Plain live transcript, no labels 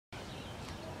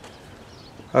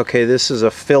Okay, this is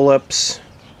a Philips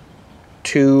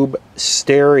tube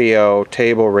stereo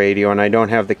table radio, and I don't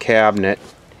have the cabinet.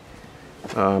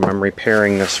 I'm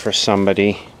repairing this for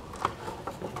somebody.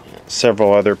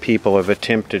 Several other people have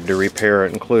attempted to repair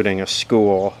it, including a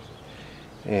school.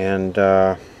 And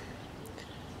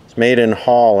it's made in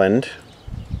Holland.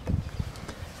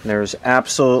 There's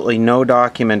absolutely no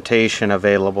documentation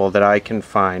available that I can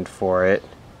find for it.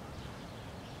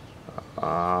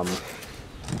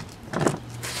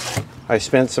 I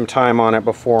spent some time on it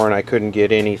before and I couldn't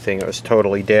get anything. It was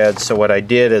totally dead. So what I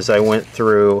did is I went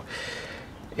through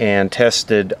and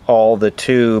tested all the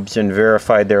tubes and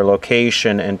verified their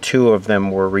location, and 2 of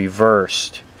them were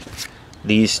reversed.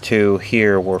 These 2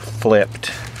 here were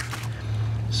flipped.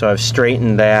 So I've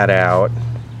straightened that out.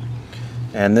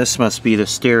 And this must be the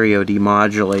stereo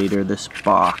demodulator, this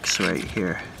box right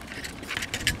here.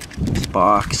 This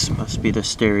box must be the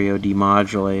stereo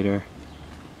demodulator.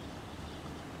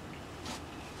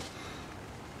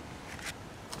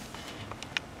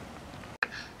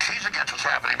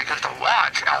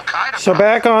 So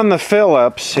back on the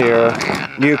Philips here,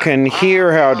 you can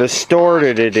hear how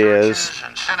distorted it is.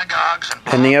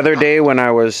 And the other day when I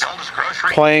was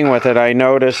playing with it, I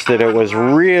noticed that it was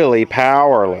really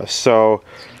powerless. So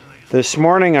this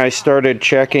morning I started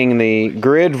checking the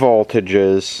grid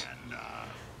voltages.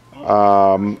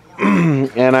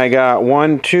 And I got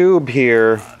one tube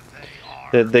here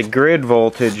that the grid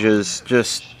voltage is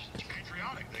just,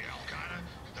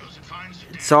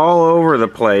 it's all over the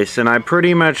place, and I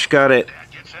pretty much got it.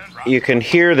 You can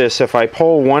hear this if I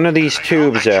pull one of these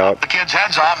tubes out. The kids'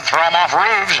 heads off and throw them off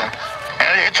roofs,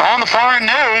 and it's on the foreign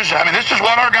news. I mean, this is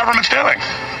what our government's doing.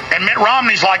 And Mitt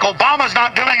Romney's like, Obama's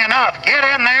not doing enough. Get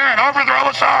in there and overthrow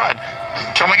Assad.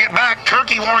 So when we get back,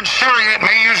 Turkey warns Syria it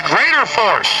may use greater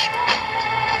force.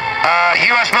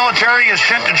 U.S. military is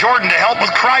sent to Jordan to help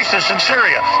with crisis in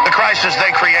Syria, the crisis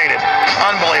they created.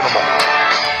 Unbelievable.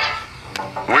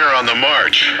 We're on the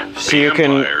march. So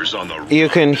you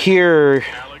can hear,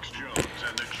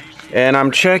 and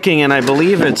I'm checking, and I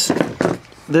believe it's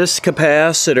this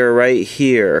capacitor right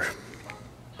here.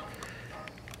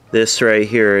 This right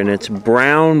here, and it's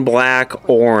brown, black,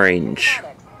 orange.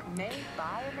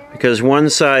 Because one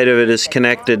side of it is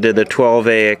connected to the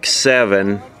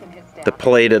 12AX7, the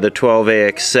plate of the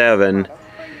 12AX7,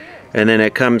 and then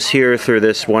it comes here through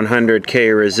this 100K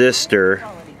resistor,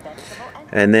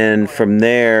 and then from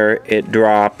there it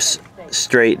drops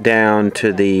straight down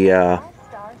to the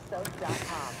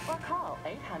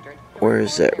where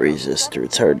is that resistor?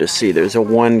 It's hard to see. There's a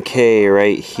 1K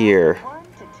right here.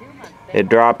 It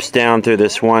drops down through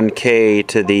this 1K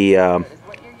to the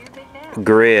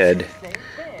grid.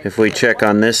 If we check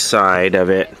on this side of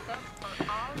it,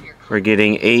 we're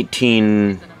getting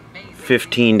 15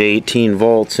 to 18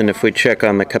 volts, and if we check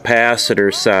on the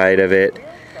capacitor side of it,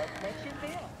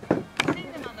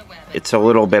 it's a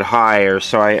little bit higher.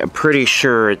 So I'm pretty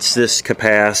sure it's this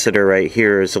capacitor right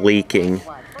here is leaking.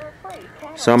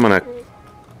 So I'm gonna,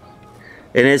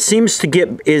 and it seems to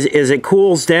get, as it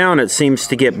cools down, it seems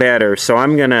to get better. So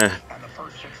I'm gonna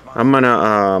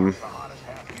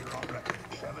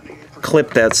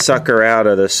clip that sucker out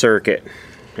of the circuit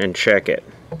and check it.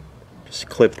 Just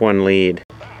clip one lead.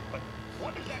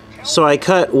 So I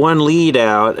cut one lead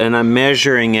out and I'm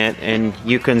measuring it, and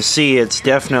you can see it's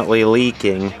definitely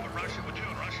leaking.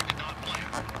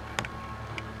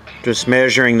 Just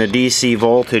measuring the DC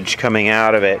voltage coming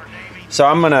out of it. So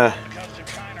I'm gonna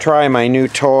try my new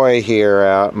toy here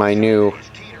out, my new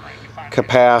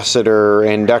capacitor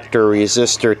inductor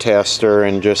resistor tester,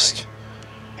 and just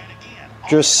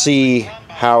see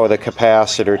how the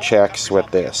capacitor checks with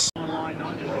this.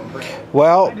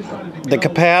 Well, the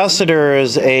capacitor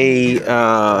is a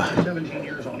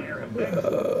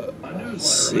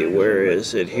let's see, where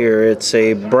is it here? It's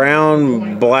a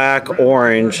brown, black,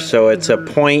 orange, so it's a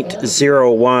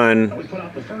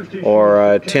 0.01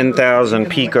 or 10,000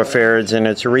 picofarads, and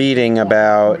it's reading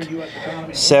about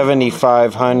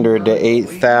 7,500 to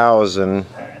 8,000.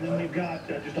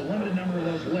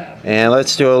 And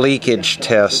let's do a leakage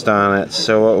test on it.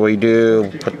 So what we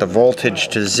do, put the voltage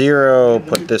to 0,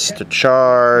 put this to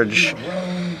charge,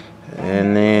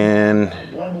 and then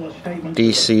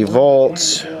DC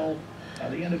volts.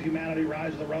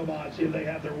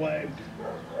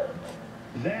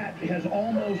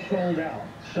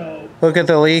 Look at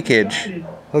the leakage.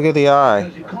 Look at the eye.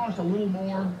 It costs a little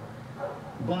more,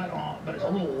 but it's a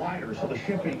little lighter, so the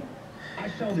shipping. I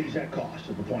sell these at cost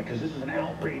is the point, because this is an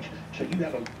outreach, so you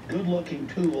have a good-looking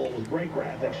tool with great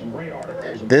graphics and great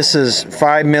articles. This is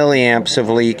 5 milliamps of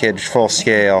leakage, full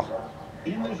scale.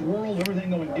 In this world,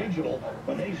 everything going digital,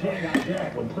 when they say I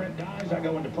said, when print dies, I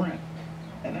go into print.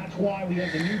 And that's why we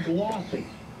have the new glossy.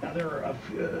 Now there are a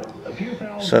few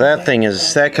thousand. So that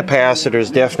capacitor is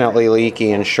definitely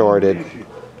leaky and shorted.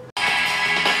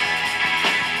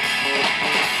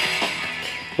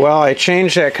 Well, I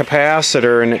changed that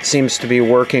capacitor and it seems to be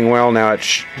working well now.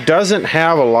 It doesn't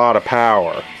have a lot of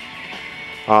power.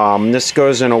 This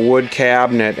goes in a wood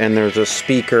cabinet and there's a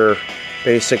speaker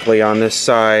basically on this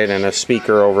side and a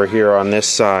speaker over here on this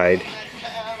side.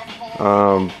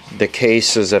 The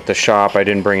case is at the shop. I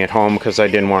didn't bring it home because I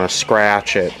didn't want to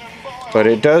scratch it. But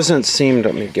it doesn't seem to...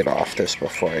 Let me get off this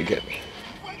before I get...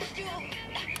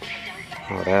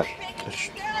 Oh, that...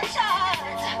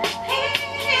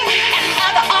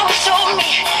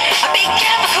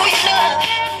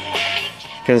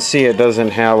 You can see it doesn't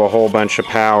have a whole bunch of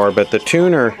power, but the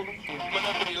tuner...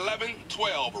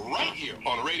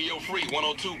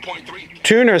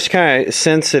 Tuner's kind of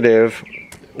sensitive.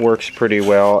 Works pretty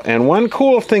well. And one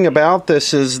cool thing about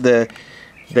this is the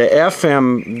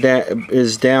FM that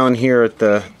is down here at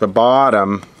the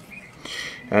bottom,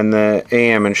 and the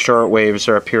AM and shortwaves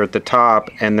are up here at the top,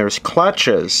 and there's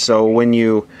clutches. So when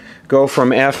you go from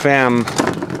FM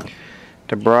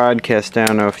to broadcast, I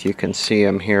don't know if you can see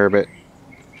them here, but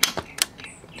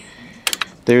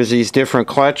there's these different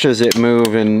clutches that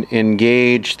move and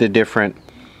engage the different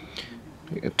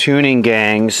tuning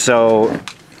gangs, so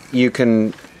you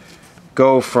can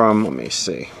go from, let me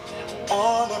see,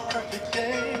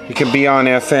 you can be on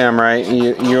FM, right?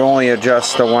 You only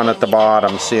adjust the one at the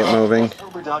bottom, see it moving?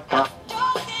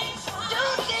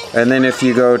 And then if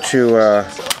you go to,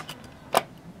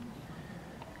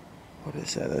 what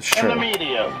is that? That's true.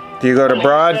 If you go to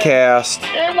broadcast,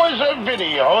 It was a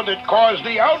video that caused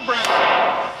the outbreak.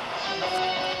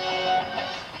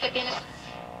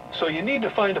 So you need to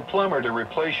find a plumber to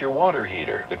replace your water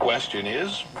heater. The question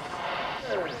is...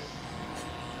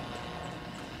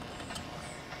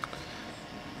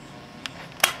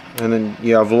 and then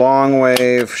you have long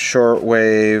wave, short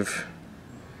wave,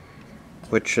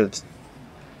 which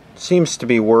seems to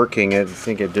be working. I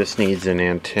think it just needs an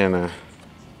antenna.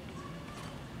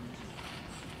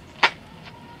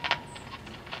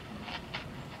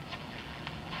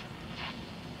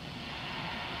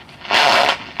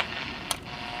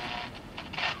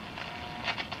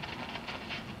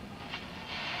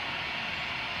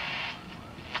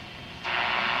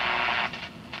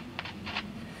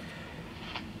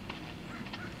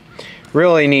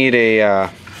 Really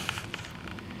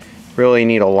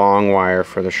need a long wire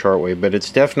for the shortwave, but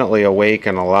it's definitely awake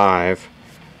and alive.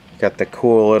 Got the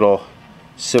cool little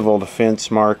civil defense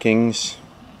markings.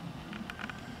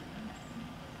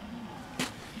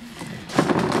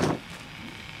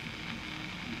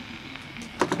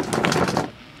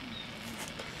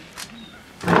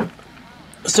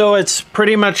 So it's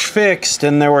pretty much fixed,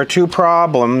 and there were two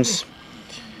problems.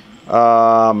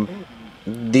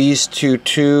 These two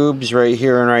tubes right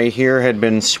here and right here had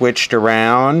been switched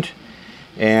around,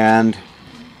 and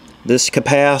this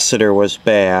capacitor was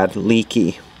bad,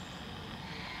 leaky.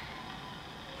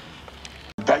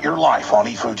 Bet your life on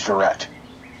eFoods Direct.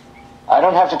 I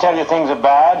don't have to tell you things are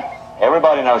bad.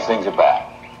 Everybody knows things are bad.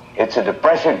 It's a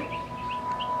depression.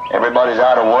 Everybody's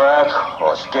out of work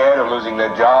or scared of losing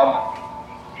their job.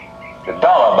 The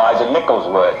dollar buys a nickel's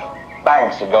worth.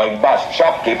 Banks are going bust.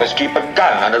 Shopkeepers keep a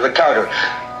gun under the counter.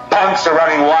 Punks are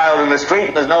running wild in the street,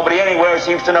 and there's nobody anywhere who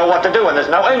seems to know what to do, and there's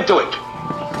no end to it.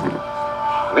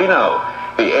 We know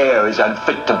the air is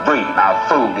unfit to breathe. Our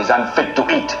food is unfit to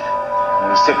eat.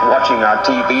 We sit watching our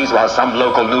TVs while some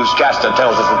local newscaster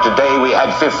tells us that today we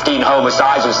had 15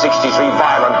 homicides and 63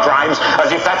 violent crimes, as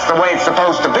if that's the way it's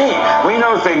supposed to be. We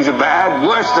know things are bad,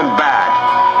 worse than bad.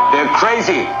 They're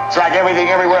crazy. It's like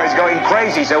everything everywhere is going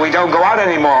crazy, so we don't go out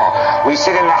anymore. We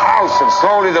sit in the house, and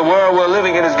slowly the world we're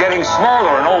living in is getting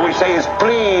smaller, and all we say is,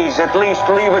 please, at least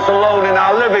leave us alone in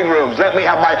our living rooms. Let me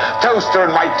have my toaster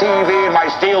and my TV and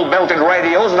my steel-belted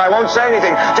radios, and I won't say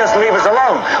anything. Just leave us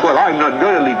alone. Well, I'm not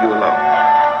going to leave you alone.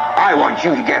 I want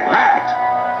you to get mad.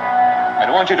 I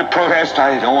don't want you to protest.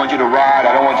 I don't want you to riot.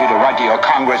 I don't want you to write to your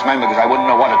congressman because I wouldn't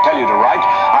know what to tell you to write.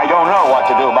 I don't know what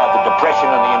to do about the depression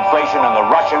and the inflation and the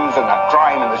Russians and the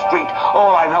crime in the street.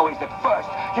 All I know is that first,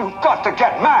 you've got to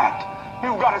get mad.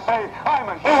 You've got to say, I'm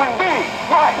a human being.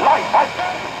 My life has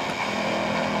value.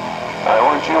 I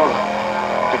want you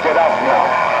to get up now.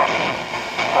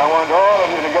 I want all of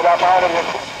you to get up out of your...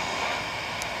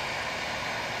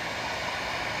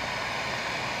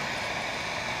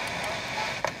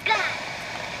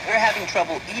 You're having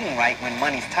trouble eating right when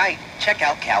money's tight. Check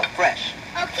out Cal Fresh.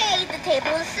 Okay, the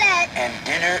table is set. And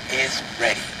dinner is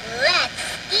ready.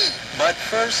 Let's eat. But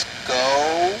first,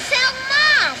 go... Tell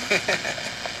Mom!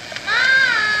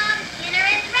 Mom, dinner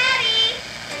is ready.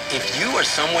 or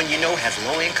someone you know has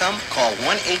low income, call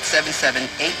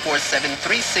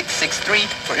 1-877-847-3663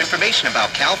 for information about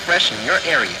CalFresh in your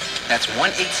area. That's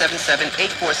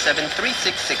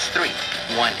 1-877-847-3663.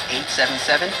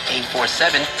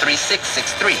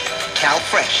 1-877-847-3663.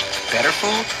 CalFresh. Better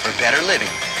food for better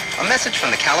living. A message from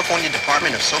the California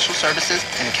Department of Social Services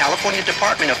and the California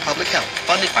Department of Public Health,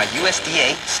 funded by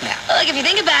USDA SNAP. Look, if you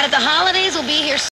think about it, the holidays will be here